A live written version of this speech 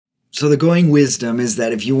So the going wisdom is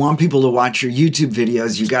that if you want people to watch your YouTube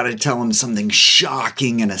videos, you got to tell them something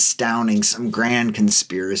shocking and astounding, some grand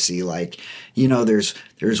conspiracy, like,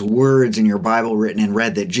 there's words in your Bible written in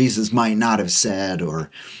red that Jesus might not have said, or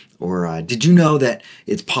did you know that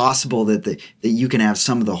it's possible that you can have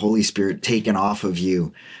some of the Holy Spirit taken off of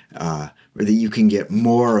you, or that you can get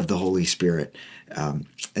more of the Holy Spirit? And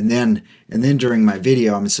then during my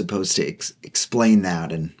video, I'm supposed to explain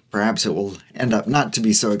that, and perhaps it will end up not to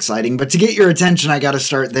be so exciting, but to get your attention, I got to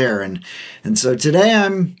start there. And so today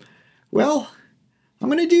I'm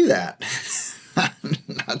going to do that.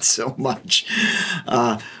 Not so much.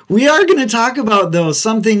 We are going to talk about, though,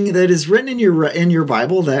 something that is written in your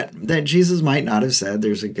Bible that Jesus might not have said.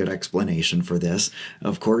 There's a good explanation for this,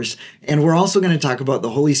 of course. And we're also going to talk about the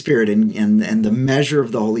Holy Spirit and the measure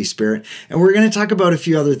of the Holy Spirit. And we're going to talk about a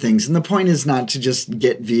few other things. And the point is not to just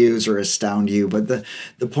get views or astound you, but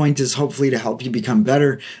the point is hopefully to help you become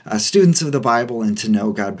better students of the Bible and to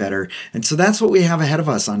know God better. And so that's what we have ahead of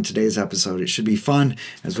us on today's episode. It should be fun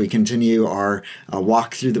as we continue our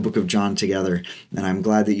walk through the book of John together. And I'm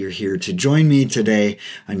glad that you're here to join me today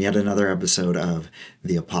on yet another episode of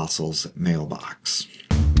The Apostles' Mailbox.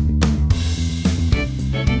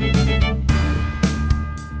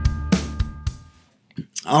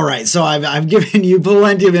 All right, so I've given you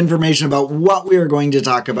plenty of information about what we are going to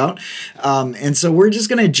talk about. And so we're just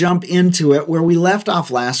going to jump into it. Where we left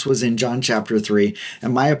off last was in John chapter 3.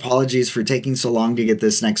 And my apologies for taking so long to get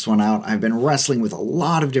this next one out. I've been wrestling with a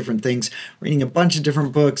lot of different things, reading a bunch of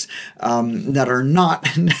different books that are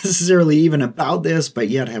not necessarily even about this, but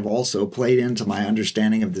yet have also played into my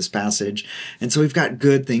understanding of this passage. And so we've got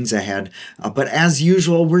good things ahead. But as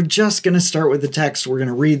usual, we're just going to start with the text. We're going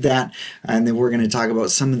to read that, and then we're going to talk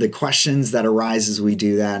about some of the questions that arise as we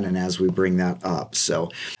do that and as we bring that up. So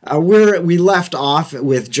we left off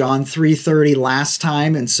with John 3:30 last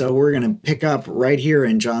time, and so we're going to pick up right here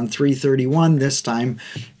in John 3:31 this time.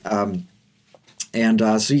 So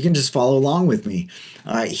you can just follow along with me.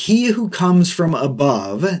 He who comes from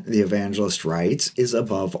above, the evangelist writes, is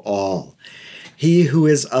above all. He who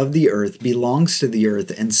is of the earth belongs to the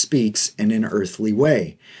earth and speaks in an earthly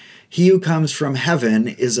way. He who comes from heaven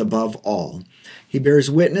is above all. He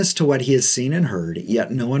bears witness to what he has seen and heard,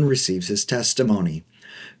 yet no one receives his testimony.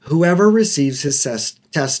 Whoever receives his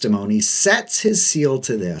testimony sets his seal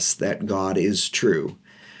to this, that God is true.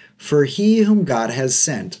 For he whom God has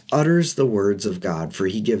sent utters the words of God, for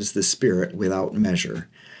he gives the Spirit without measure.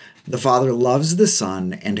 The Father loves the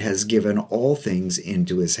Son and has given all things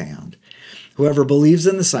into his hand. Whoever believes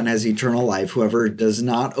in the Son has eternal life. Whoever does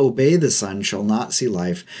not obey the Son shall not see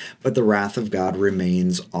life, but the wrath of God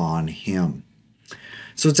remains on him.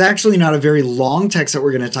 So it's actually not a very long text that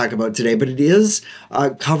we're going to talk about today, but it is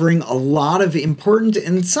covering a lot of important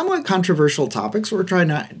and somewhat controversial topics. We're trying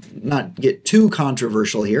not get too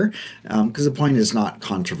controversial here, because the point is not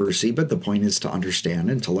controversy, but the point is to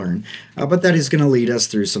understand and to learn. But that is going to lead us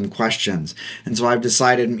through some questions. And so I've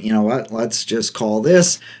decided, let's just call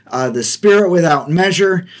this the Spirit without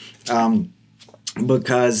measure.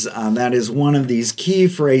 Because that is one of these key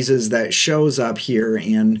phrases that shows up here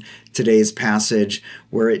in today's passage,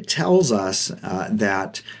 where it tells us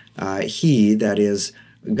that he, that is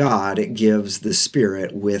God, gives the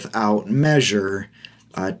Spirit without measure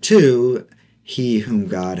to he whom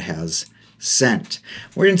God has sent.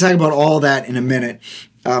 We're going to talk about all that in a minute.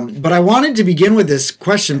 But I wanted to begin with this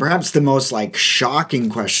question, perhaps the most shocking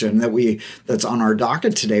question that's on our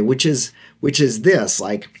docket today, which is this,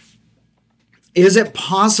 is it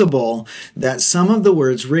possible that some of the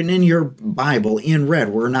words written in your Bible in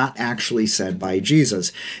red were not actually said by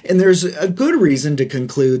Jesus? And there's a good reason to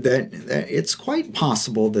conclude that it's quite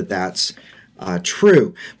possible that that's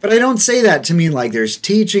true. But I don't say that to mean there's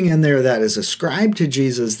teaching in there that is ascribed to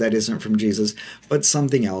Jesus that isn't from Jesus, but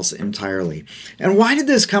something else entirely. And why did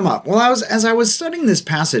this come up? Well, as I was studying this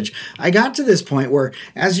passage, I got to this point where,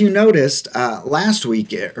 as you noticed last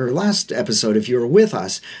week, or last episode, if you were with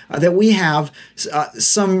us, that we have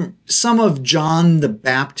some of John the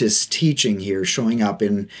Baptist's teaching here showing up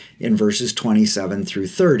in verses 27 through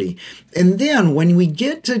 30. And then when we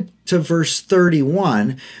get to verse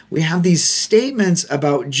 31, we have these statements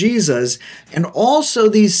about Jesus, and also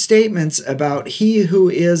these statements about he who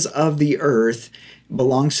is of the earth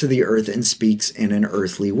belongs to the earth and speaks in an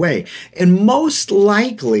earthly way. And most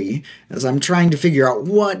likely, as I'm trying to figure out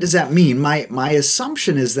what does that mean, my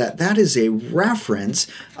assumption is that is a reference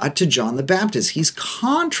to John the Baptist. He's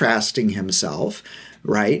contrasting himself,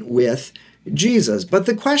 right, with Jesus. But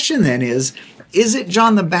the question then is it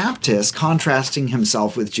John the Baptist contrasting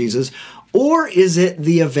himself with Jesus, Or is it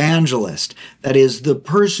the evangelist? That is the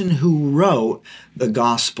person who wrote the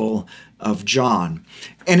Gospel of John.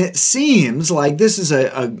 And it seems like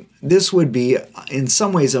this would be in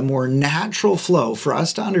some ways a more natural flow for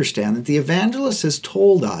us to understand that the evangelist has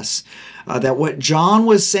told us that what John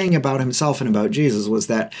was saying about himself and about Jesus was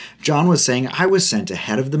that John was saying, I was sent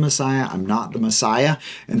ahead of the Messiah, I'm not the Messiah,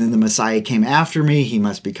 and then the Messiah came after me, he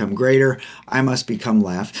must become greater, I must become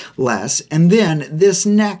less. And then this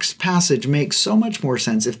next passage makes so much more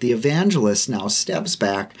sense if the evangelist now steps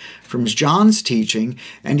back from John's teaching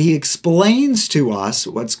and he explains to us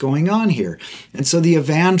what's going on here. And so the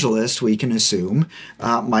evangelist, we can assume,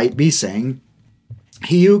 might be saying,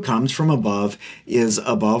 he who comes from above is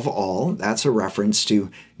above all. That's a reference to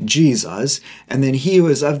Jesus. And then he who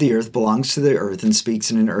is of the earth belongs to the earth and speaks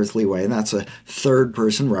in an earthly way. And that's a third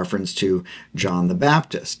person reference to John the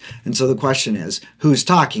Baptist. And so the question is, who's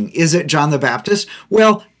talking? Is it John the Baptist?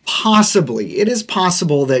 Well, possibly. It is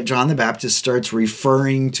possible that John the Baptist starts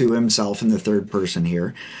referring to himself in the third person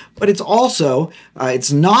here. But it's also,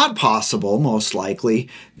 it's not possible, most likely,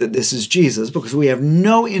 that this is Jesus, because we have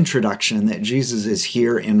no introduction that Jesus is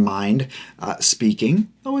here in mind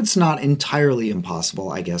speaking, though it's not entirely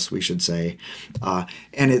impossible, I guess we should say.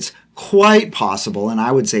 And it's quite possible, and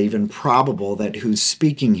I would say even probable, that who's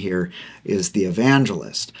speaking here is the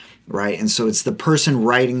evangelist. Right? And so it's the person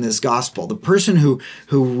writing this gospel. The person who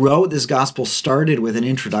wrote this gospel started with an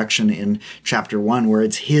introduction in chapter 1 where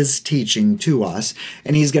it's his teaching to us.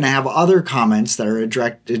 And he's going to have other comments that are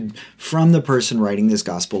directed from the person writing this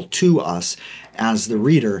gospel to us as the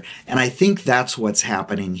reader. And I think that's what's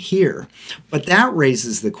happening here. But that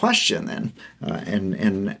raises the question then,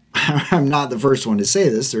 and I'm not the first one to say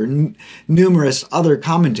this, there are numerous other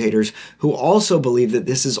commentators who also believe that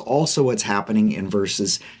this is also what's happening in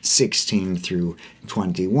verses 16 through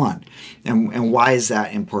 21. And why is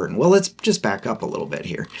that important? Well, let's just back up a little bit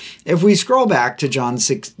here. If we scroll back to John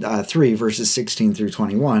 3, verses 16 through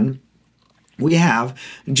 21, we have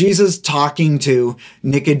Jesus talking to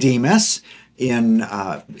Nicodemus. In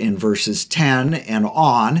verses 10 and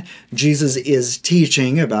on, Jesus is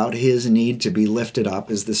teaching about his need to be lifted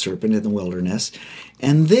up as the serpent in the wilderness.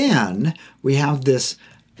 And then we have this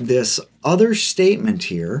other statement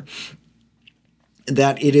here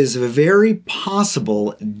that it is very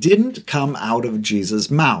possible didn't come out of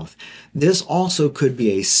Jesus' mouth. This also could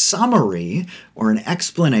be a summary or an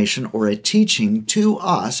explanation or a teaching to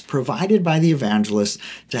us provided by the evangelist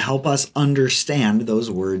to help us understand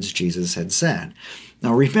those words Jesus had said.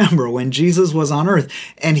 Now remember, when Jesus was on earth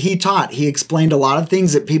and he taught, he explained a lot of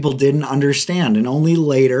things that people didn't understand, and only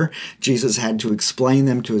later Jesus had to explain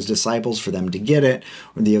them to his disciples for them to get it,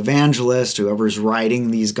 or the evangelist, whoever's writing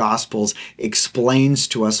these gospels, explains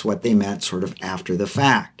to us what they meant sort of after the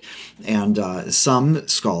fact. And some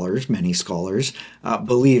scholars, many scholars,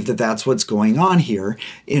 believe that that's what's going on here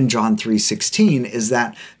in John 3:16, is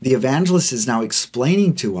that the evangelist is now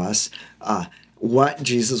explaining to us what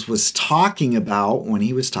Jesus was talking about when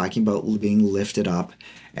he was talking about being lifted up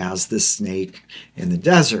as the snake in the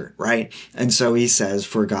desert, right? And so he says,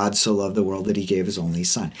 for God so loved the world that he gave his only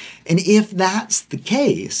son. And if that's the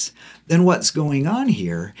case, then what's going on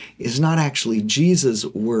here is not actually Jesus'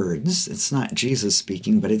 words. It's not Jesus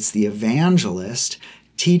speaking, but it's the evangelist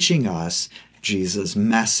teaching us Jesus'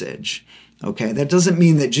 message. Okay, that doesn't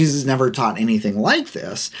mean that Jesus never taught anything like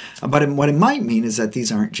this, but what it might mean is that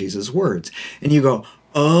these aren't Jesus' words. And you go,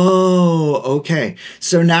 oh, okay.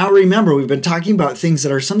 So now remember, we've been talking about things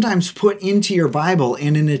that are sometimes put into your Bible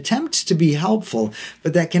in an attempt to be helpful,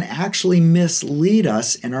 but that can actually mislead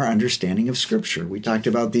us in our understanding of Scripture. We talked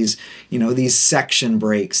about these section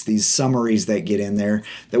breaks, these summaries that get in there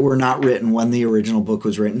that were not written when the original book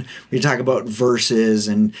was written. We talk about verses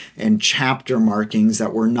and chapter markings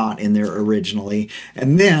that were not in there originally.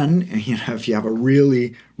 And then, if you have a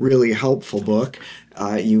really, really helpful book,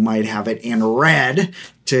 you might have it in red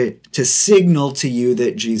to signal to you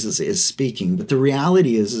that Jesus is speaking. But the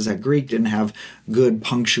reality is that Greek didn't have good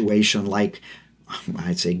punctuation like,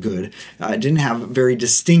 I'd say good, didn't have very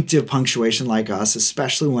distinctive punctuation like us,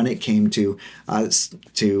 especially when it came to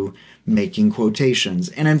making quotations.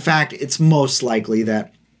 And in fact, it's most likely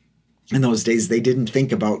that in those days, they didn't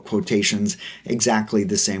think about quotations exactly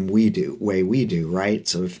the same way we do, right?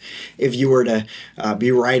 So if you were to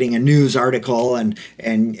be writing a news article and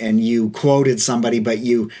you quoted somebody, but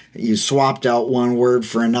you swapped out one word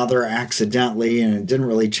for another accidentally, and it didn't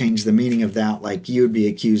really change the meaning of that, like you'd be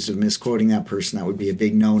accused of misquoting that person. That would be a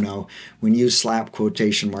big no-no. When you slap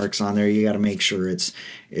quotation marks on there, you got to make sure it's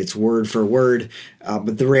word for word,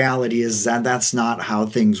 But the reality is that that's not how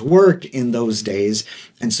things worked in those days.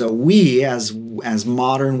 And so we, as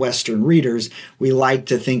modern Western readers, we like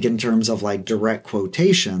to think in terms of like direct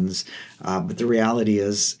quotations. But the reality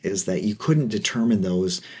is that you couldn't determine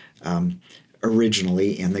those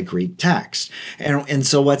originally in the Greek text. And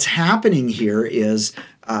so what's happening here is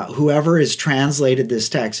whoever has translated this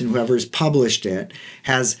text and whoever has published it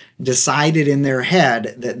has decided in their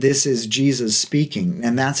head that this is Jesus speaking.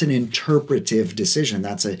 And that's an interpretive decision.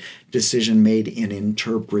 That's a decision made in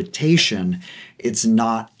interpretation. It's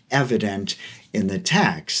not evident in the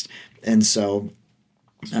text. And so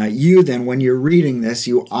you then, when you're reading this,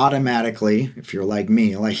 you automatically, if you're like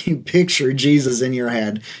me, like you picture Jesus in your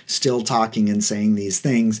head still talking and saying these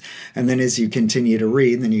things. And then as you continue to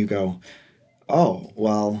read, then you go, oh,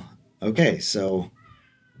 well, okay, so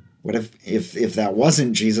what if that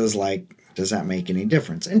wasn't Jesus, like, does that make any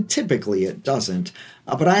difference? And typically it doesn't.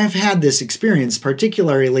 But I have had this experience,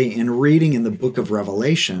 particularly in reading in the book of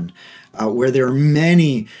Revelation, where there are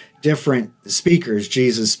many different speakers.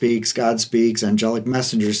 Jesus speaks, God speaks, angelic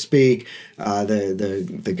messengers speak.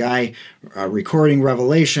 The guy recording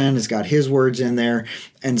Revelation has got his words in there.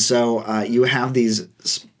 And so you have these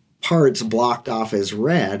parts blocked off as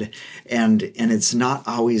red, and it's not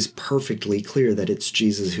always perfectly clear that it's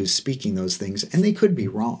Jesus who's speaking those things, and they could be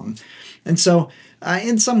wrong. And so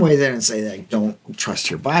in some ways I didn't say that don't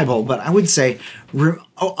trust your Bible, but I would say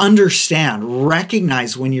understand,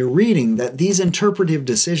 recognize when you're reading that these interpretive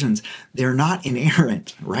decisions, they're not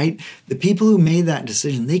inerrant, right? The people who made that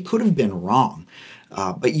decision, they could have been wrong.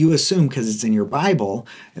 But you assume because it's in your Bible,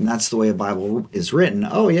 and that's the way a Bible is written,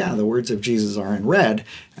 oh yeah, the words of Jesus are in red,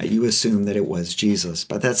 you assume that it was Jesus.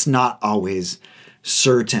 But that's not always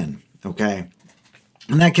certain, okay?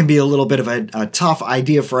 And that can be a little bit of a tough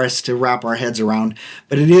idea for us to wrap our heads around,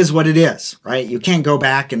 but it is what it is, right? You can't go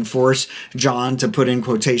back and force John to put in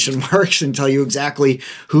quotation marks and tell you exactly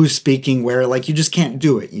who's speaking where. Like, you just can't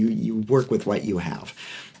do it. You work with what you have.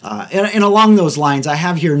 And along those lines, I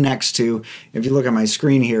have here next to, if you look at my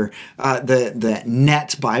screen here, the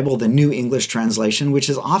NET Bible, the New English Translation, which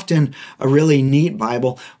is often a really neat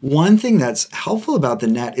Bible. One thing that's helpful about the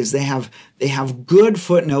NET is they have good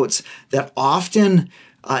footnotes that often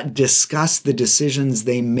discuss the decisions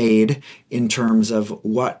they made in terms of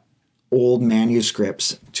what old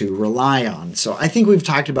manuscripts to rely on. So I think we've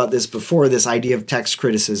talked about this before, this idea of text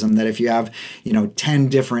criticism, that if you have, 10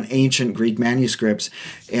 different ancient Greek manuscripts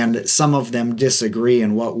and some of them disagree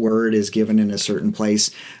in what word is given in a certain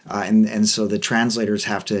place, and so the translators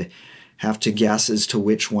have to guess as to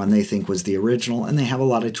which one they think was the original, and they have a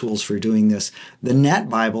lot of tools for doing this. The NET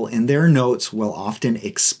Bible, in their notes, will often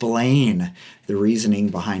explain the reasoning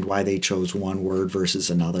behind why they chose one word versus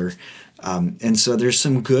another. And so there's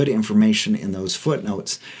some good information in those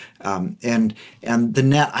footnotes. And the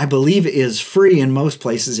NET, I believe, is free in most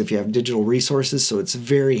places if you have digital resources, so it's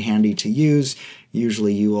very handy to use.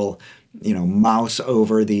 Usually you will, mouse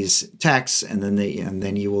over these texts, and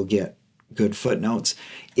then you will get good footnotes.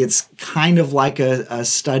 It's kind of like a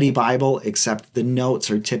study Bible, except the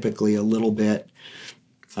notes are typically a little bit,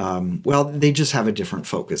 they just have a different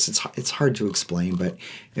focus. It's hard to explain, but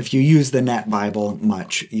if you use the NET Bible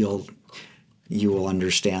much, you will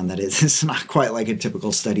understand that it's not quite like a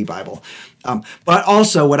typical study Bible. But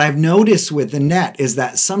also what I've noticed with the NET is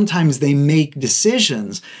that sometimes they make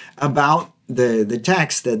decisions about the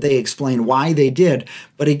text that they explain why they did.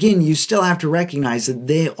 But again, you still have to recognize that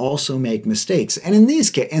they also make mistakes. And in this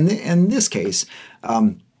case,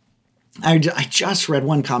 I just read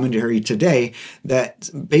one commentary today that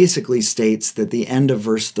basically states that the end of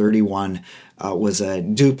verse 31 was a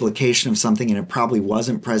duplication of something, and it probably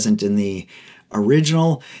wasn't present in the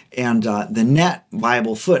original, and the NET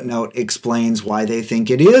Bible footnote explains why they think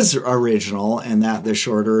it is original and that the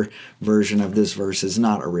shorter version of this verse is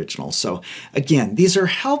not original. So again, these are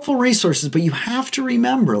helpful resources, but you have to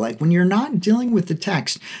remember, like when you're not dealing with the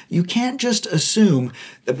text, you can't just assume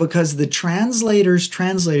that because the translators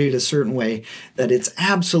translated a certain way that it's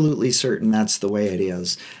absolutely certain that's the way it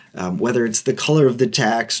is. Whether it's the color of the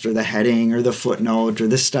text or the heading or the footnote or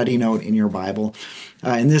the study note in your Bible.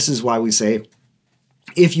 And this is why we say,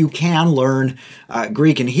 if you can learn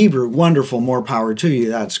Greek and Hebrew, wonderful, more power to you.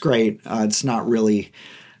 That's great. It's not really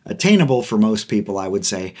attainable for most people, I would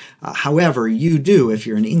say. However, you do, if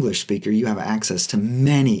you're an English speaker, you have access to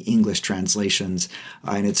many English translations,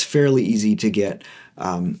 and it's fairly easy to get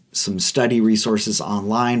some study resources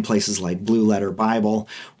online, places like Blue Letter Bible,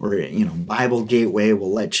 or Bible Gateway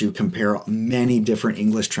will let you compare many different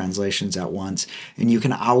English translations at once, and you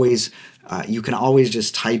can always you can always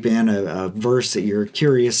just type in a verse that you're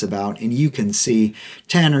curious about, and you can see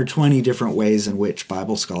 10 or 20 different ways in which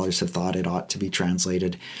Bible scholars have thought it ought to be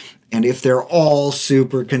translated. And if they're all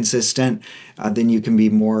super consistent, then you can be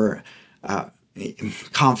more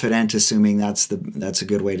confident assuming that's a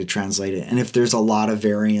good way to translate it. And if there's a lot of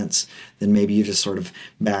variance, then maybe you just sort of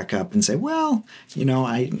back up and say, well,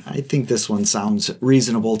 I think this one sounds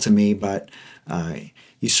reasonable to me, but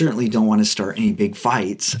you certainly don't want to start any big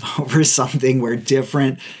fights over something where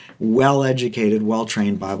different, well-educated,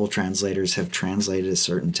 well-trained Bible translators have translated a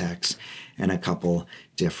certain text in a couple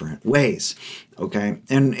different ways. Okay,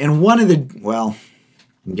 and one of the,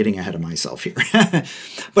 I'm getting ahead of myself here.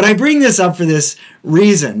 But I bring this up for this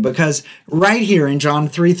reason, because right here in John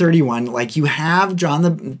 3:31, you have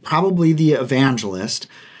John, probably the evangelist,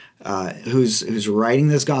 who's writing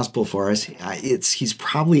this gospel for us. He's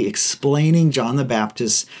probably explaining John the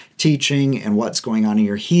Baptist's teaching and what's going on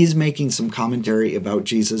here. He's making some commentary about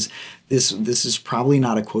Jesus. This is probably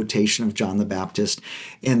not a quotation of John the Baptist,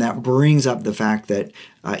 and that brings up the fact that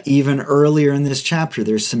even earlier in this chapter,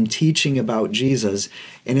 there's some teaching about Jesus,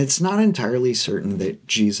 and it's not entirely certain that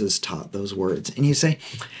Jesus taught those words. And you say,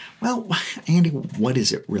 well, Andy, what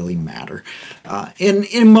does it really matter?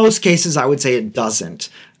 In most cases, I would say it doesn't.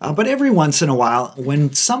 But every once in a while,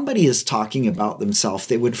 when somebody is talking about themselves,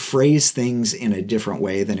 they would phrase things in a different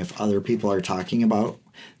way than if other people are talking about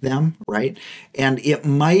them, right? And it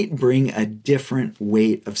might bring a different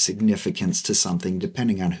weight of significance to something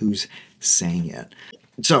depending on who's saying it.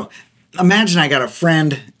 So imagine I got a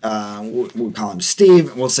friend, we'll call him Steve,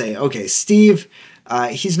 and we'll say, okay, Steve,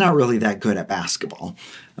 he's not really that good at basketball.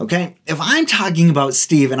 Okay, if I'm talking about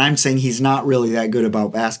Steve and I'm saying he's not really that good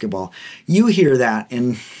about basketball, you hear that,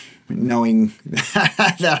 and knowing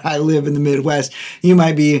that I live in the Midwest, you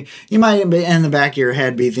might be in the back of your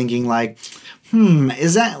head be thinking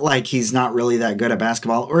is that like he's not really that good at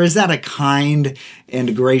basketball? Or is that a kind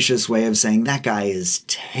and gracious way of saying that guy is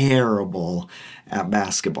terrible at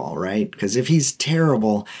basketball, right? Because if he's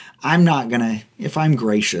terrible, if I'm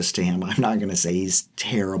gracious to him, I'm not going to say he's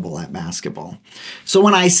terrible at basketball. So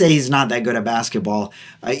when I say he's not that good at basketball,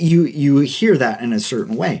 you hear that in a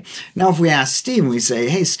certain way. Now, if we ask Steve and we say,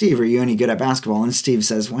 hey, Steve, are you any good at basketball? And Steve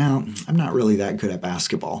says, well, I'm not really that good at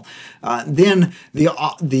basketball. Then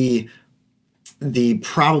the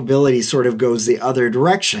probability sort of goes the other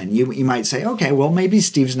direction. You might say, okay, well, maybe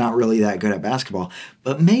Steve's not really that good at basketball,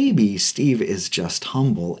 but maybe Steve is just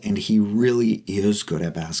humble and he really is good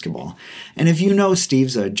at basketball. And if you know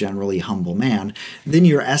Steve's a generally humble man, then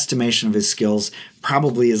your estimation of his skills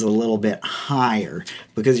probably is a little bit higher,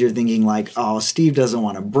 because you're thinking oh, Steve doesn't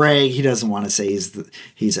want to brag. He doesn't want to say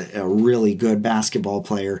he's a really good basketball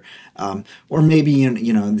player. Or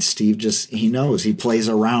maybe, Steve he knows he plays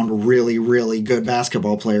around really, really good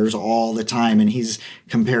basketball players all the time, and he's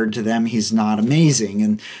compared to them, he's not amazing.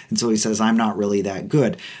 And so he says, I'm not really that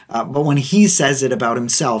good. But when he says it about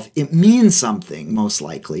himself, it means something, most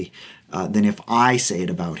likely, than if I say it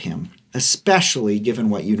about him. Especially given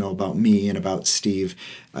what you know about me and about Steve,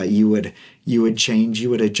 you would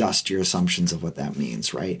adjust your assumptions of what that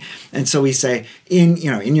means, right? And so we say in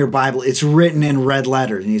your Bible, it's written in red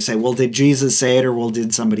letters, and you say, well, did Jesus say it, or well,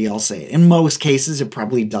 did somebody else say it? In most cases, it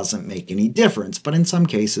probably doesn't make any difference, but in some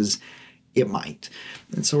cases, it might.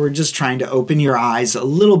 And so we're just trying to open your eyes a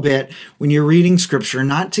little bit when you're reading Scripture,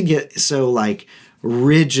 not to get so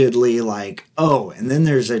rigidly and then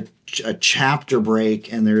there's a chapter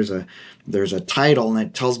break and there's a title and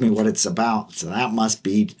it tells me what it's about, so that must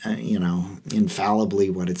be infallibly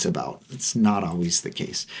what it's about. It's not always the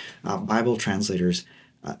case. Bible translators,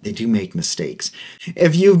 they do make mistakes.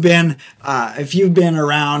 If you've been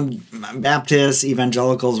around Baptists,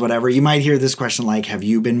 evangelicals, whatever, you might hear this question have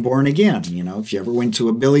you been born again? If you ever went to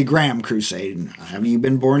a Billy Graham crusade, have you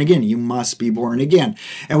been born again? You must be born again.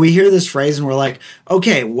 And we hear this phrase and we're like,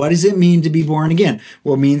 okay, what does it mean to be born again?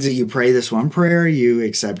 Well, it means that you pray this one prayer, you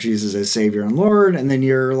accept Jesus as Savior and Lord, and then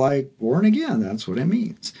you're born again. That's what it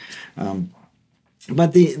means.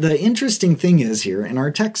 But the interesting thing is here in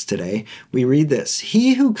our text today, we read this: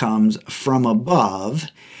 he who comes from above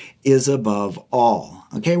is above all.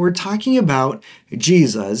 Okay, we're talking about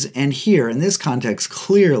Jesus, and here in this context,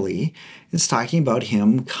 clearly, it's talking about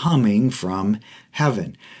him coming from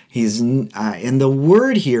heaven. He's and the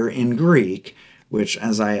word here in Greek, which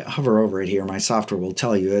as I hover over it here, my software will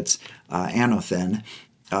tell you it's anothen.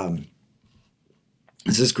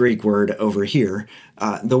 It's this Greek word over here.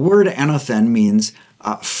 The word anothen means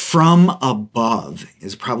from above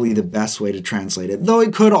is probably the best way to translate it, though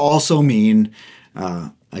it could also mean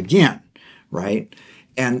again, right?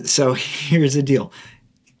 And so here's the deal.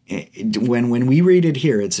 when we read it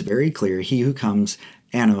here, it's very clear. He who comes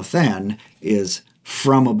anothen is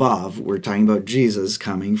from above. We're talking about Jesus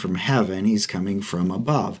coming from heaven. He's coming from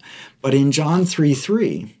above. But in John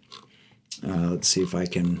 3:3, let's see if I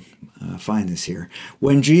can find this here.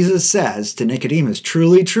 When Jesus says to Nicodemus,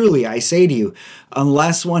 "Truly, truly, I say to you,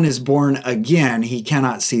 unless one is born again, he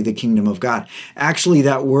cannot see the kingdom of God." Actually,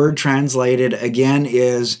 that word translated again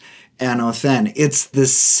is anothen. It's the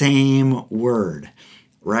same word,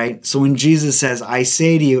 right? So when Jesus says, "I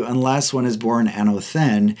say to you, unless one is born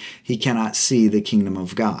anothen, he cannot see the kingdom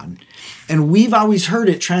of God." And we've always heard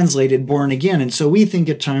it translated born again. And so we think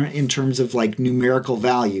it in terms of like numerical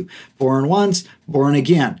value. Born once, born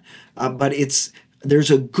again. But there's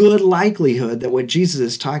a good likelihood that what Jesus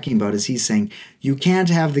is talking about is he's saying you can't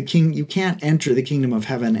enter the kingdom of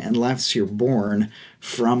heaven unless you're born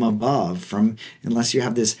from above, unless you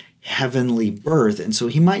have this heavenly birth. And so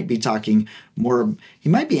he might be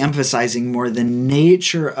emphasizing more the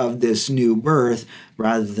nature of this new birth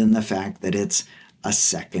rather than the fact that it's a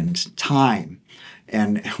second time.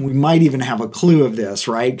 And we might even have a clue of this,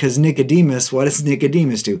 right? Because Nicodemus, what does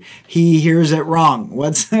Nicodemus do? He hears it wrong.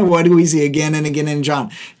 What do we see again and again in John?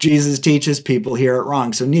 Jesus teaches people hear it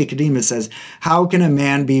wrong. So Nicodemus says, how can a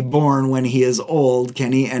man be born when he is old?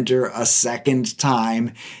 Can he enter a second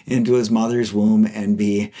time into his mother's womb and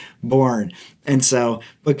be born? And so,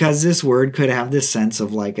 because this word could have this sense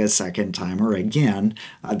of like a second time or again,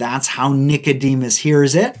 that's how Nicodemus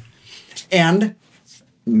hears it. And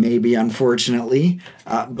maybe unfortunately,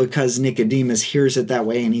 because Nicodemus hears it that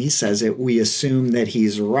way and he says it, we assume that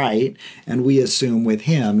he's right, and we assume with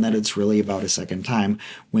him that it's really about a second time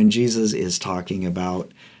when Jesus is talking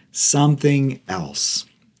about something else.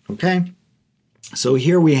 Okay? So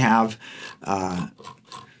here we have the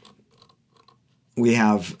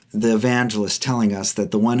evangelist telling us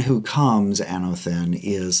that the one who comes anothen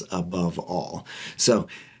is above all. So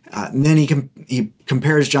then he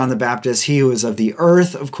compares John the Baptist, he who is of the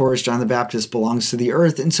earth. Of course, John the Baptist belongs to the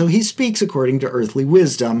earth, and so he speaks according to earthly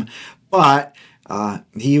wisdom, but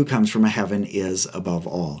he who comes from heaven is above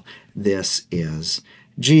all. This is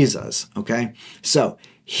Jesus, okay? So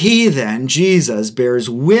he then, Jesus, bears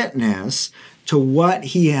witness to what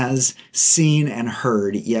he has seen and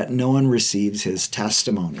heard, yet no one receives his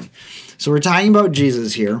testimony. So we're talking about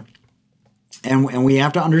Jesus here. And we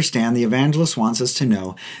have to understand, the evangelist wants us to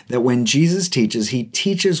know that when Jesus teaches, he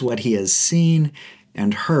teaches what he has seen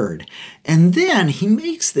and heard. And then he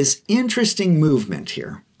makes this interesting movement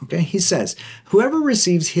here. Okay, he says, whoever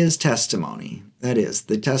receives his testimony, that is,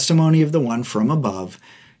 the testimony of the one from above,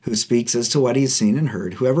 who speaks as to what he's seen and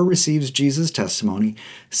heard, whoever receives Jesus' testimony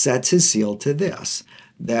sets his seal to this,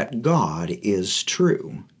 that God is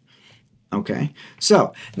true. Okay,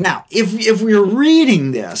 so now if we're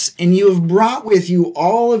reading this and you have brought with you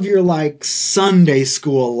all of your like Sunday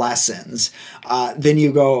school lessons, then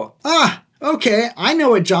you go, okay, I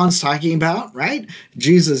know what John's talking about, right?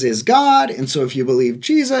 Jesus is God, and so if you believe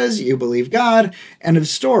Jesus, you believe God, end of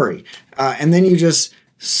story. And then you just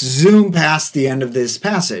zoom past the end of this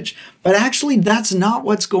passage. But actually, that's not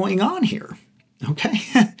what's going on here, okay?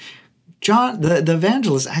 John, the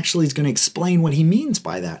evangelist, actually is going to explain what he means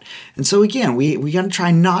by that. And so again, we got to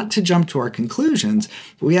try not to jump to our conclusions,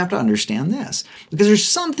 but we have to understand this, because there's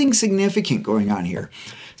something significant going on here.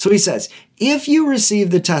 So he says, if you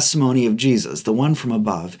receive the testimony of Jesus, the one from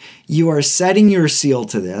above, you are setting your seal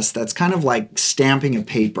to this. That's kind of like stamping a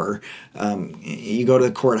paper. You go to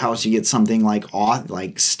the courthouse, you get something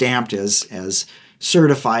like stamped as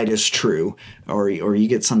certified as true, or you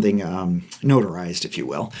get something notarized, if you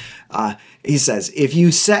will. He says, if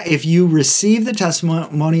you receive the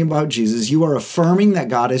testimony about Jesus, you are affirming that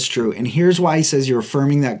God is true. And here's why he says you're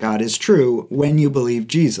affirming that God is true when you believe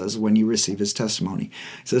Jesus, when you receive his testimony.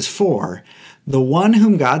 He says, for the one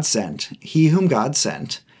whom God sent, he whom God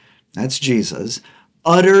sent, that's Jesus,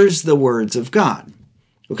 utters the words of God.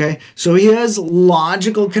 Okay, so his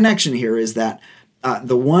logical connection here is that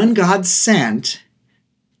the one God sent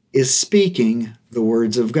is speaking the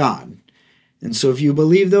words of God. And so if you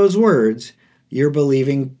believe those words, you're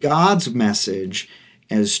believing God's message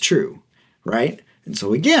as true, right? And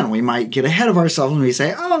so again, we might get ahead of ourselves when we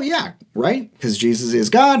say, oh yeah, right? Because Jesus is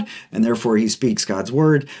God, and therefore he speaks God's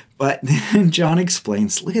word. But then John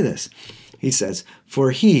explains, look at this. He says,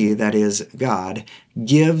 for he, that is God,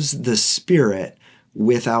 gives the Spirit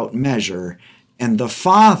without measure, and the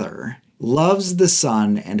Father loves the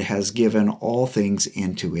Son and has given all things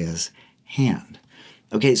into his hand.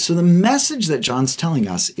 Okay, so the message that John's telling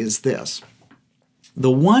us is this.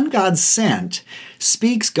 The one God sent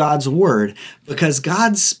speaks God's word because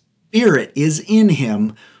God's Spirit is in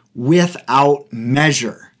him without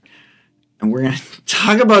measure. And we're going to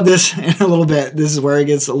talk about this in a little bit. This is where it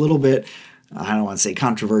gets a little bit, I don't want to say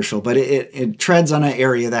controversial, but it treads on an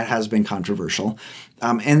area that has been controversial.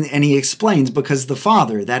 And he explains, because the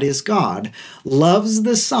Father, that is God, loves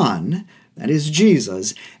the Son, that is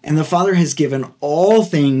Jesus, and the Father has given all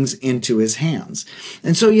things into his hands.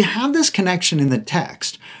 And so you have this connection in the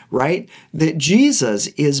text, right? That Jesus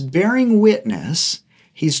is bearing witness.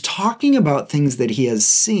 He's talking about things that he has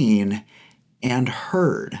seen and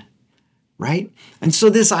heard, right? And so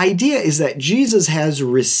this idea is that Jesus has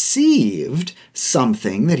received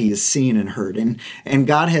something that he has seen and heard, and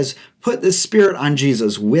God has put the Spirit on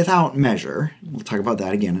Jesus without measure. We'll talk about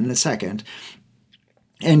that again in a second.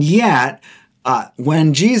 And yet,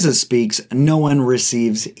 when Jesus speaks, no one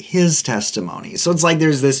receives his testimony. So it's like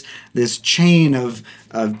there's this chain of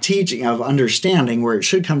teaching, of understanding, where it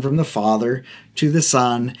should come from the Father to the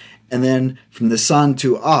Son, and then from the Son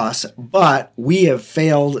to us, but we have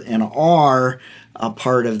failed and are a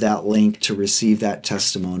part of that link to receive that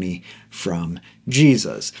testimony from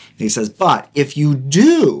Jesus. He says, but if you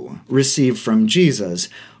do receive from Jesus,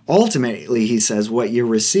 ultimately, he says, what you're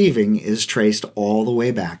receiving is traced all the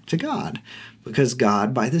way back to God, because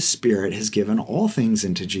God, by the Spirit, has given all things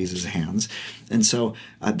into Jesus' hands. And so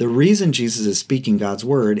the reason Jesus is speaking God's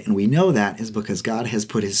word, and we know that, is because God has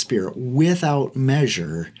put his Spirit without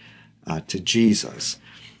measure to Jesus.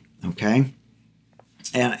 Okay?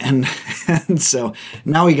 And so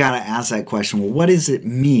now we got to ask that question, well, what does it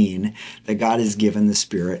mean that God has given the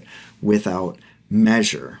Spirit without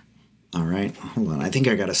measure? All right, hold on. I think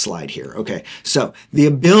I got a slide here. Okay, so the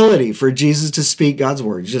ability for Jesus to speak God's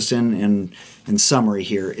word, just in summary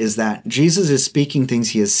here, is that Jesus is speaking things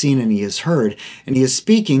he has seen and he has heard, and he is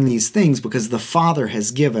speaking these things because the Father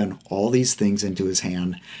has given all these things into his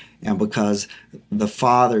hand, and because the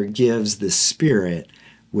Father gives the Spirit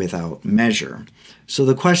without measure. So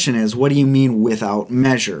the question is, what do you mean without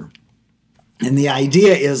measure? And the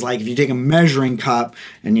idea is, like, if you take a measuring cup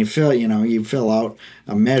and you fill out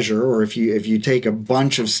a measure, or if you take a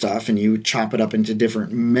bunch of stuff and you chop it up into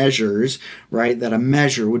different measures, right, that a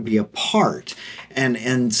measure would be a part.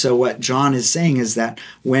 And so what John is saying is that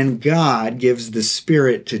when God gives the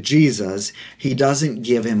Spirit to Jesus, he doesn't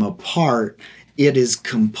give him a part. It is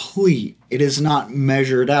complete. It is not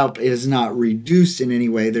measured out. It is not reduced in any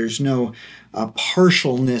way. There's no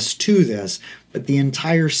partialness to this, but the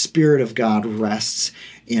entire Spirit of God rests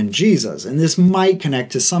in Jesus. And this might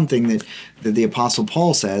connect to something that the Apostle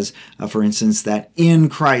Paul says, for instance, that in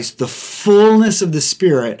Christ the fullness of the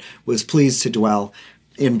Spirit was pleased to dwell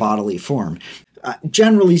in bodily form.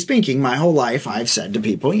 Generally speaking, my whole life I've said to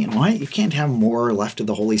people, you know what, you can't have more or left of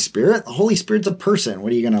the Holy Spirit. The Holy Spirit's a person.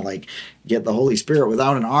 What are you going to, get the Holy Spirit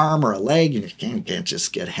without an arm or a leg? You can't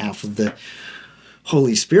just get half of the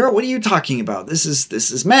Holy Spirit. What are you talking about? This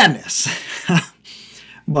is madness.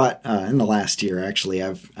 But in the last year, actually,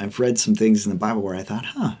 I've read some things in the Bible where I thought,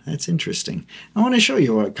 that's interesting. I want to show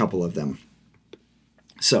you a couple of them.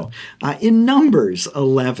 So in Numbers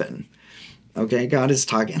 11, okay, God is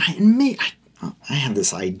talking, and I have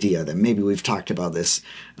this idea that maybe we've talked about this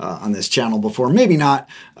on this channel before. Maybe not.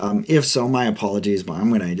 If so, my apologies, but I'm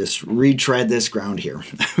going to just retread this ground here.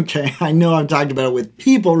 Okay, I know I've talked about it with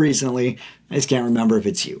people recently. I just can't remember if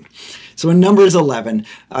it's you. So in Numbers 11,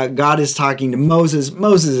 God is talking to Moses.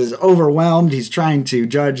 Moses is overwhelmed. He's trying to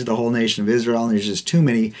judge the whole nation of Israel, and there's just too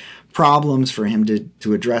many problems for him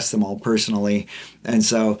to address them all personally. And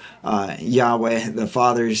so Yahweh, the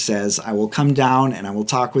Father, says, I will come down and I will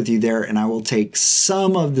talk with you there, and I will take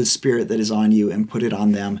some of the Spirit that is on you and put it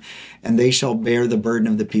on them, and they shall bear the burden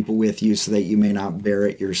of the people with you, so that you may not bear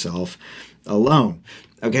it yourself alone.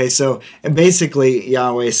 Okay, so basically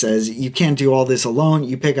Yahweh says, you can't do all this alone.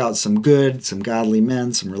 You pick out some good, some godly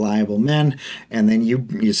men, some reliable men, and then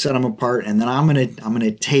you set them apart, and then I'm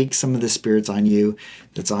gonna take some of the spirits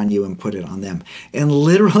that's on you and put it on them. And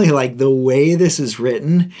literally, the way this is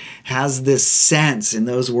written has this sense in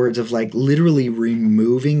those words of literally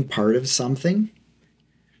removing part of something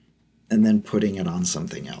and then putting it on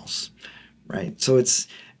something else, right? So it's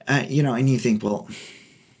and you think, well,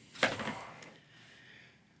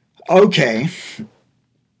 okay,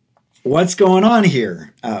 what's going on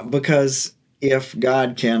here? Because if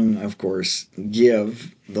God can, of course,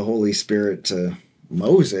 give the Holy Spirit to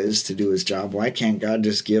Moses to do his job, why can't God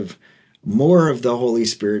just give more of the Holy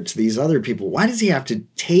Spirit to these other people? Why does he have to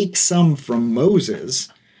take some from Moses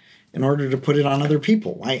in order to put it on other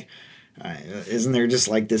people? Why? Isn't there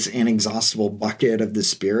just this inexhaustible bucket of the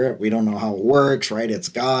Spirit? We don't know how it works, right? It's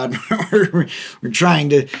God. We're trying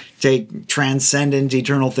to take transcendent,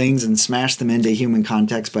 eternal things and smash them into human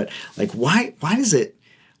context. But why does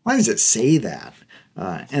it say that?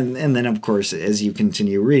 And then, of course, as you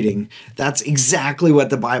continue reading, that's exactly what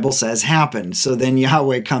the Bible says happened. So then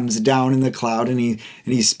Yahweh comes down in the cloud and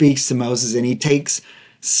he speaks to Moses and he takes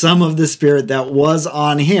some of the spirit that was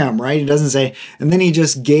on him, right? He doesn't say, and then he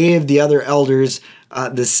just gave the other elders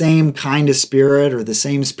the same kind of spirit or the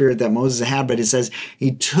same spirit that Moses had, but it says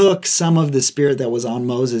he took some of the spirit that was on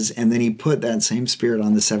Moses and then he put that same spirit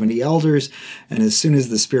on the 70 elders. And as soon as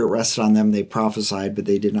the spirit rested on them, they prophesied, but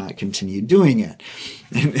they did not continue doing it.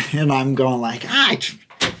 And I'm going like,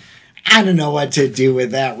 I don't know what to do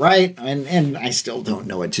with that, right? And I still don't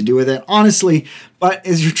know what to do with it, honestly. But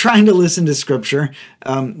as you're trying to listen to Scripture,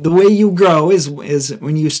 the way you grow is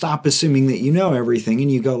when you stop assuming that you know everything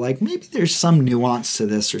and you go like, maybe there's some nuance to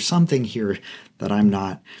this or something here that I'm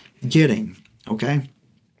not getting, okay?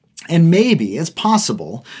 And maybe it's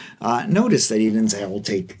possible. Notice that he didn't say, I will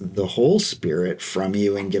take the whole Spirit from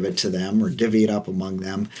you and give it to them or divvy it up among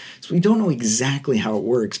them. So we don't know exactly how it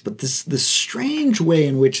works, but the strange way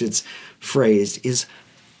in which it's phrased is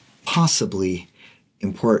possibly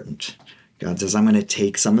important. God says, I'm going to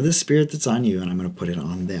take some of the Spirit that's on you and I'm going to put it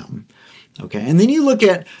on them. Okay, and then you look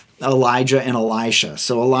at Elijah and Elisha.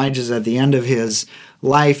 So Elijah's at the end of his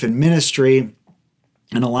life and ministry,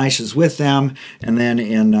 and Elisha's with them. And then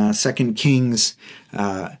in 2 Kings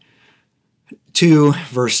 2,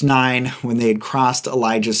 verse 9, when they had crossed,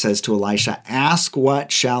 Elijah says to Elisha, ask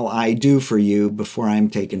what shall I do for you before I am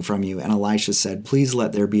taken from you? And Elisha said, please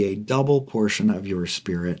let there be a double portion of your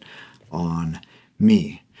spirit on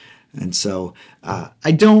me. And so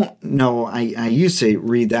I don't know, I used to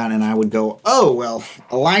read that and I would go, oh, well,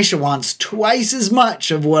 Elisha wants twice as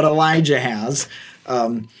much of what Elijah has,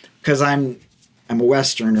 because I'm a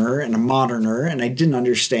Westerner and a moderner, and I didn't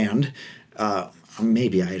understand,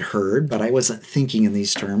 maybe I had heard, but I wasn't thinking in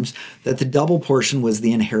these terms, that the double portion was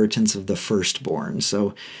the inheritance of the firstborn.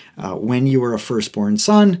 So when you were a firstborn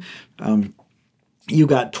son, you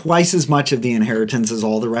got twice as much of the inheritance as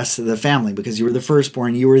all the rest of the family because you were the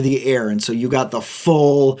firstborn, you were the heir, and so you got the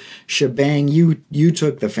full shebang. You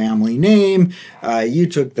took the family name, you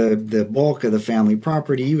took the bulk of the family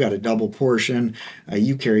property, you got a double portion,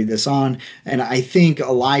 you carried this on. And I think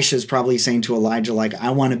Elisha is probably saying to Elijah, like,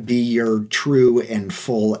 I want to be your true and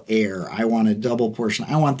full heir. I want a double portion.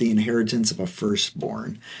 I want the inheritance of a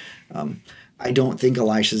firstborn. I don't think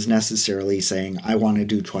Elisha's necessarily saying, I want to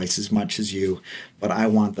do twice as much as you, but I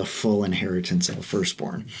want the full inheritance of a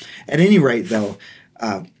firstborn. At any rate, though,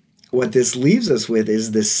 what this leaves us with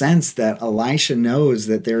is the sense that Elisha knows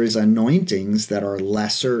that there is anointings that are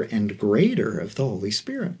lesser and greater of the Holy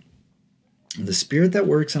Spirit. The Spirit that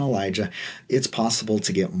works in Elijah, it's possible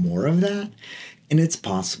to get more of that, and it's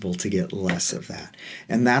possible to get less of that.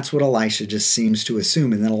 And that's what Elisha just seems to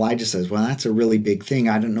assume. And then Elijah says, well, that's a really big thing.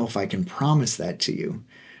 I don't know if I can promise that to you,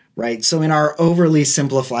 right? So in our overly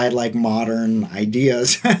simplified, like modern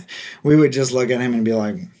ideas, we would just look at him and be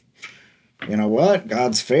like, you know what?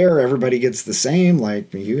 God's fair. Everybody gets the same.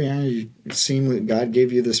 Like, you seem that God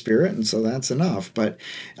gave you the Spirit, and so that's enough. But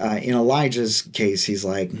in Elijah's case, he's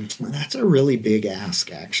like, that's a really big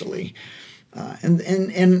ask, actually.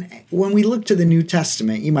 And when we look to the New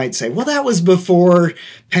Testament, you might say, well, that was before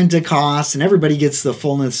Pentecost and everybody gets the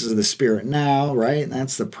fullness of the Spirit now, right? And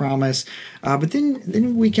that's the promise. But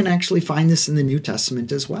then we can actually find this in the New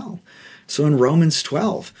Testament as well. So in Romans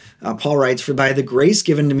 12, Paul writes, for by the grace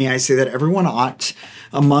given to me, I say that everyone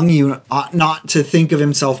among you ought not to think of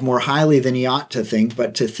himself more highly than he ought to think,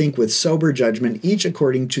 but to think with sober judgment, each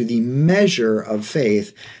according to the measure of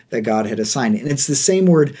faith that God had assigned. And it's the same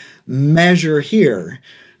word measure here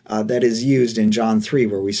that is used in John 3,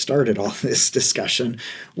 where we started all this discussion,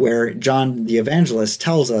 where John the evangelist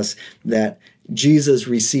tells us that Jesus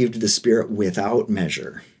received the Spirit without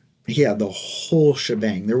measure. He had the whole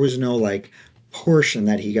shebang. There was no like portion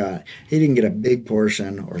that he got. He didn't get a big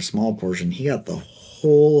portion or a small portion. He got the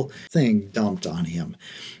whole thing dumped on him.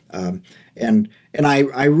 And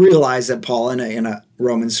I realize that Paul in a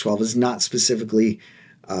Romans 12 is not specifically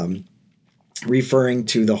referring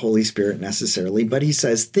to the Holy Spirit necessarily, but he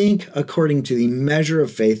says, think according to the measure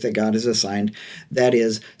of faith that God has assigned. That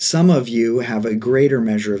is, some of you have a greater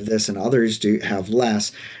measure of this and others do have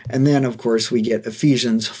less. And then, of course, we get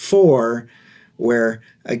Ephesians 4, where,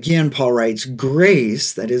 again, Paul writes,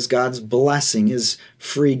 grace, that is God's blessing, his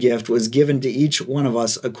free gift, was given to each one of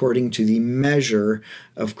us according to the measure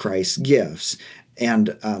of Christ's gifts.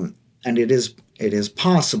 And it is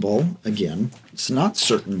possible, again, it's not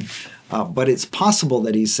certain, but it's possible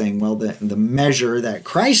that he's saying, well, the measure that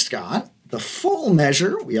Christ got, the full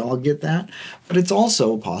measure, we all get that, but it's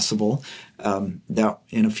also possible that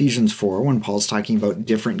in Ephesians 4, when Paul's talking about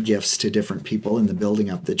different gifts to different people in the building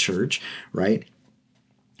up the church, right?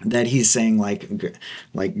 that he's saying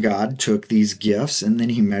like God took these gifts and then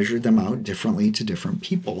he measured them out differently to different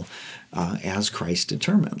people as Christ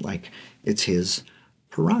determined. Like it's his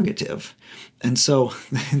prerogative. And so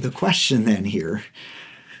the question then here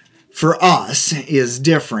for us is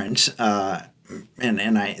different. So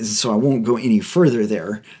I won't go any further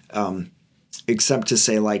there, except to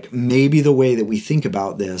say like maybe the way that we think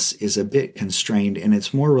about this is a bit constrained, and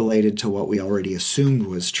it's more related to what we already assumed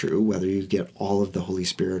was true, whether you get all of the Holy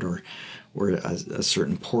Spirit or a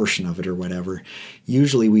certain portion of it or whatever.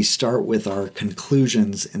 Usually we start with our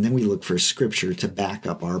conclusions and then we look for scripture to back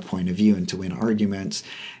up our point of view and to win arguments.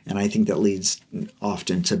 And I think that leads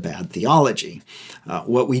often to bad theology.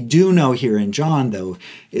 What we do know here in John, though,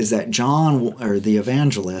 is that John, or the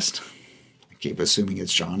evangelist, I keep assuming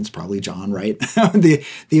it's John, it's probably John, right? The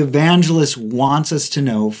evangelist wants us to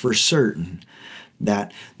know for certain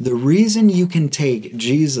that the reason you can take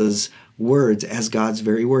Jesus' words as God's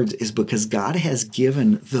very words is because God has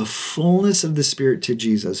given the fullness of the Spirit to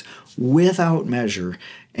Jesus without measure,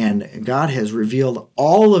 and God has revealed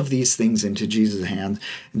all of these things into Jesus' hands.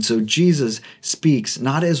 And so Jesus speaks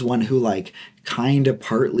not as one who like kind of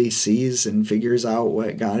partly sees and figures out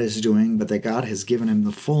what God is doing, but that God has given him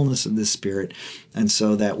the fullness of the Spirit, and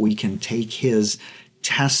so that we can take his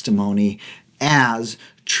testimony as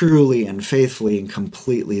truly and faithfully and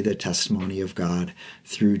completely the testimony of God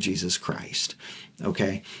through Jesus Christ.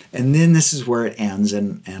 Okay? And then this is where it ends,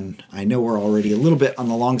 and I know we're already a little bit on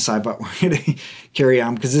the long side, but we're going to carry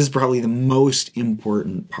on because this is probably the most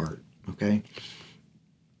important part. Okay?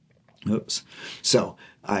 Oops. So,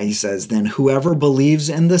 he says, then whoever believes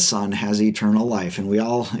in the Son has eternal life. And we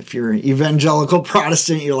all, if you're evangelical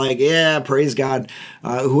Protestant, you're like, yeah, praise God.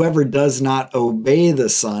 Whoever does not obey the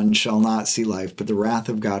Son shall not see life, but the wrath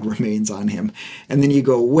of God remains on him. And then you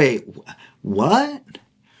go, wait, what?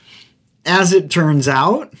 As it turns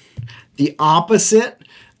out, the opposite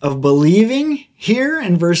of believing here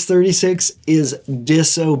in verse 36 is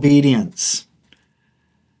disobedience.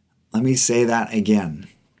 Let me say that again.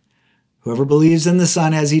 Whoever believes in the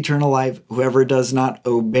Son has eternal life. Whoever does not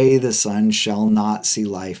obey the Son shall not see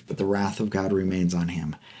life, but the wrath of God remains on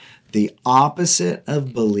him. The opposite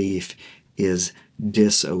of belief is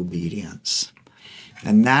disobedience.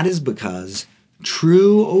 And that is because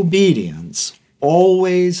true obedience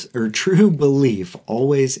always, or true belief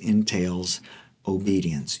always entails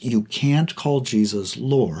obedience. You can't call Jesus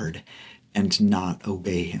Lord and not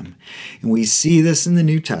obey him. And we see this in the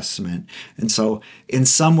New Testament. And so in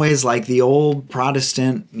some ways, like the old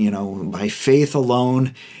Protestant, by faith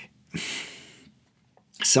alone,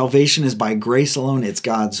 salvation is by grace alone. It's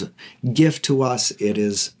God's gift to us. It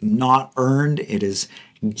is not earned. It is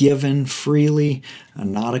given freely,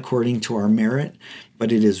 not according to our merit,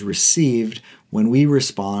 but it is received when we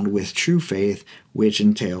respond with true faith, which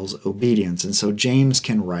entails obedience. And so James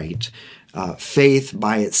can write, faith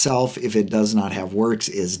by itself, if it does not have works,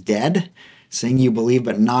 is dead. Saying you believe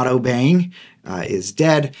but not obeying is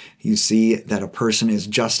dead. You see that a person is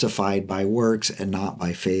justified by works and not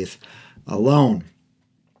by faith alone.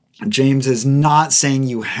 James is not saying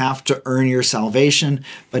you have to earn your salvation,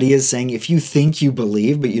 but he is saying if you think you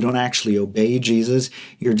believe but you don't actually obey Jesus,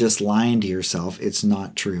 you're just lying to yourself. It's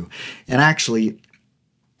not true. And actually,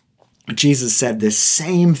 Jesus said this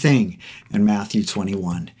same thing in Matthew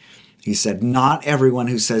 21. He said, not everyone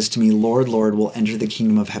who says to me, Lord, Lord, will enter the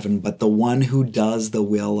kingdom of heaven, but the one who does the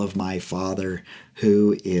will of my Father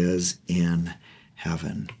who is in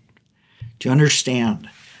heaven. Do you understand?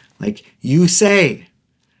 Like you say,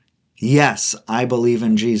 yes, I believe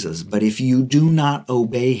in Jesus, but if you do not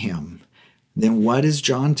obey him, then what does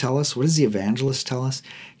John tell us? What does the evangelist tell us?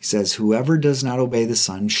 He says, whoever does not obey the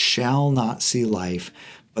Son shall not see life,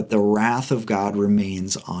 but the wrath of God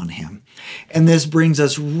remains on him. And this brings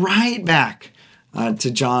us right back to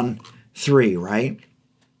John 3, right?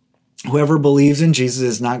 Whoever believes in Jesus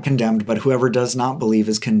is not condemned, but whoever does not believe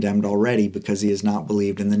is condemned already because he has not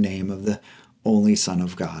believed in the name of the only Son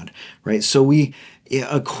of God, right? So we,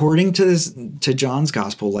 according to John's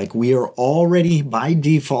gospel, like we are already by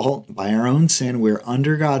default, by our own sin, we're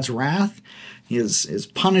under God's wrath. His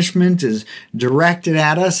punishment is directed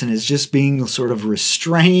at us and is just being sort of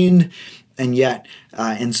restrained. And yet,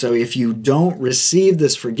 and so if you don't receive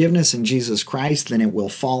this forgiveness in Jesus Christ, then it will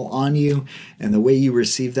fall on you. And the way you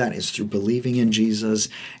receive that is through believing in Jesus,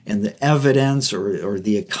 and the evidence or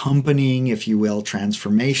the accompanying, if you will,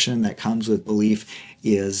 transformation that comes with belief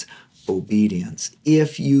is obedience.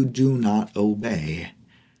 If you do not obey,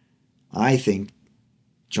 I think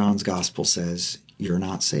John's gospel says you're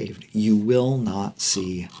not saved. You will not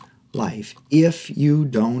see life. If you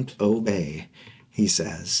don't obey, he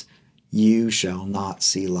says, you shall not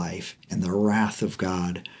see life, and the wrath of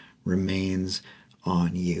God remains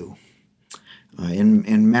on you.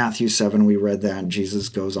 In Matthew 7, we read that Jesus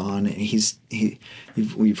goes on, and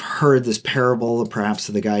we've heard this parable, perhaps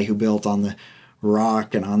of the guy who built on the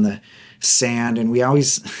rock and on the sand, and we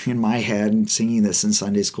always, in my head, singing this in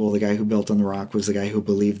Sunday school, the guy who built on the rock was the guy who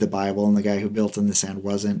believed the Bible, and the guy who built on the sand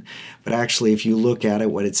wasn't. But actually, if you look at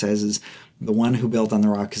it, what it says is the one who built on the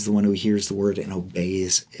rock is the one who hears the word and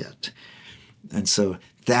obeys it. And so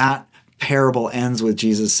that parable ends with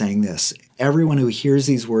Jesus saying this: everyone who hears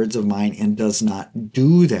these words of mine and does not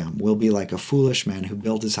do them will be like a foolish man who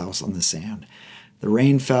built his house on the sand. The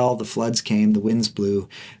rain fell, the floods came, the winds blew,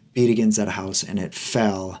 beat against that house, and it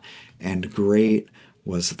fell, and great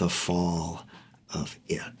was the fall of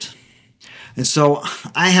it. And so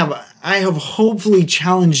I have hopefully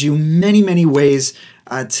challenged you many, many ways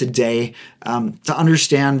today to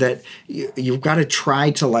understand that you've got to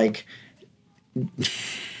try to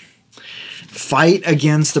fight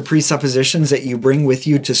against the presuppositions that you bring with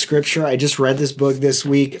you to Scripture. I just read this book this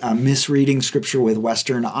week, Misreading Scripture with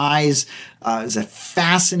Western Eyes. It's a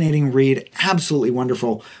fascinating read, absolutely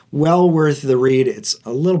wonderful, well worth the read. It's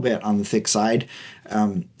a little bit on the thick side.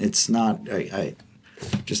 It's not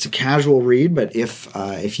just a casual read, but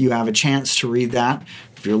if you have a chance to read that,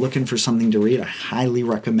 if you're looking for something to read, I highly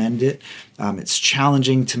recommend it. It's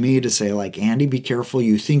challenging to me to say, Andy, be careful.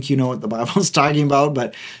 You think you know what the Bible's talking about,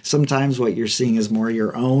 but sometimes what you're seeing is more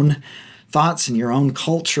your own thoughts and your own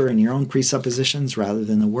culture and your own presuppositions rather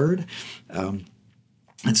than the Word.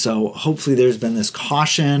 And so hopefully there's been this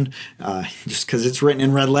caution. Just because it's written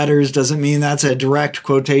in red letters doesn't mean that's a direct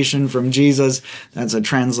quotation from Jesus. That's a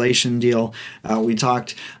translation deal. We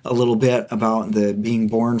talked a little bit about the being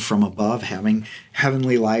born from above, having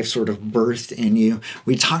heavenly life sort of birthed in you.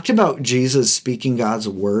 We talked about Jesus speaking God's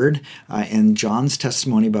word, and John's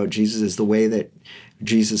testimony about Jesus is the way that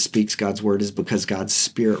Jesus speaks God's word is because God's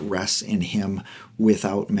Spirit rests in him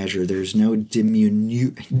without measure. There's no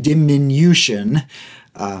diminution.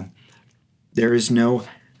 There is no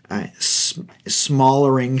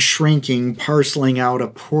smollering, shrinking, parceling out a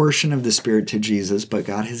portion of the Spirit to Jesus, but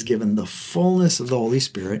God has given the fullness of the Holy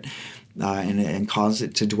Spirit and caused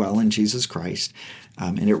it to dwell in Jesus Christ.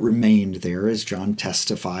 And it remained there, as John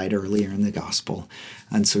testified earlier in the gospel.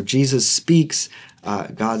 And so Jesus speaks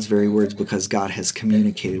God's very words because God has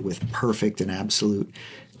communicated with perfect and absolute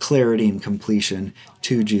clarity and completion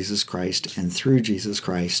to Jesus Christ and through Jesus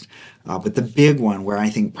Christ. But the big one, where I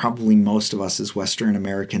think probably most of us as Western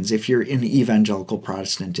Americans, if you're an evangelical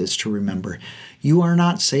Protestant, is to remember you are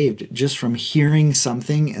not saved just from hearing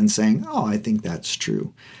something and saying, oh, I think that's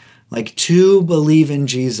true. To believe in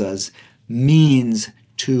Jesus means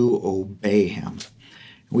to obey him.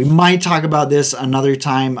 We might talk about this another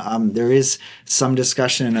time. There is some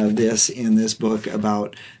discussion of this in this book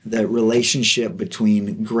about the relationship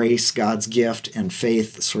between grace, God's gift, and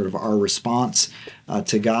faith, sort of our response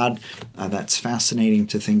to God. That's fascinating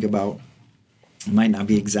to think about. It might not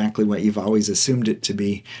be exactly what you've always assumed it to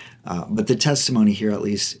be, but the testimony here, at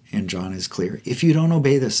least in John, is clear. If you don't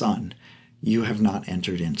obey the Son, you have not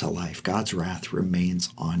entered into life. God's wrath remains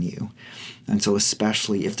on you. And so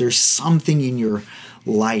especially if there's something in your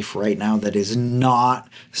life right now that is not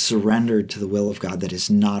surrendered to the will of God, that is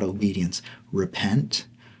not obedience, repent,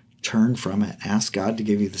 turn from it, ask God to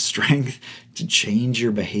give you the strength to change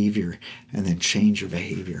your behavior, and then change your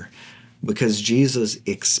behavior. Because Jesus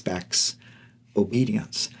expects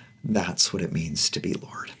obedience. That's what it means to be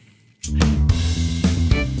Lord.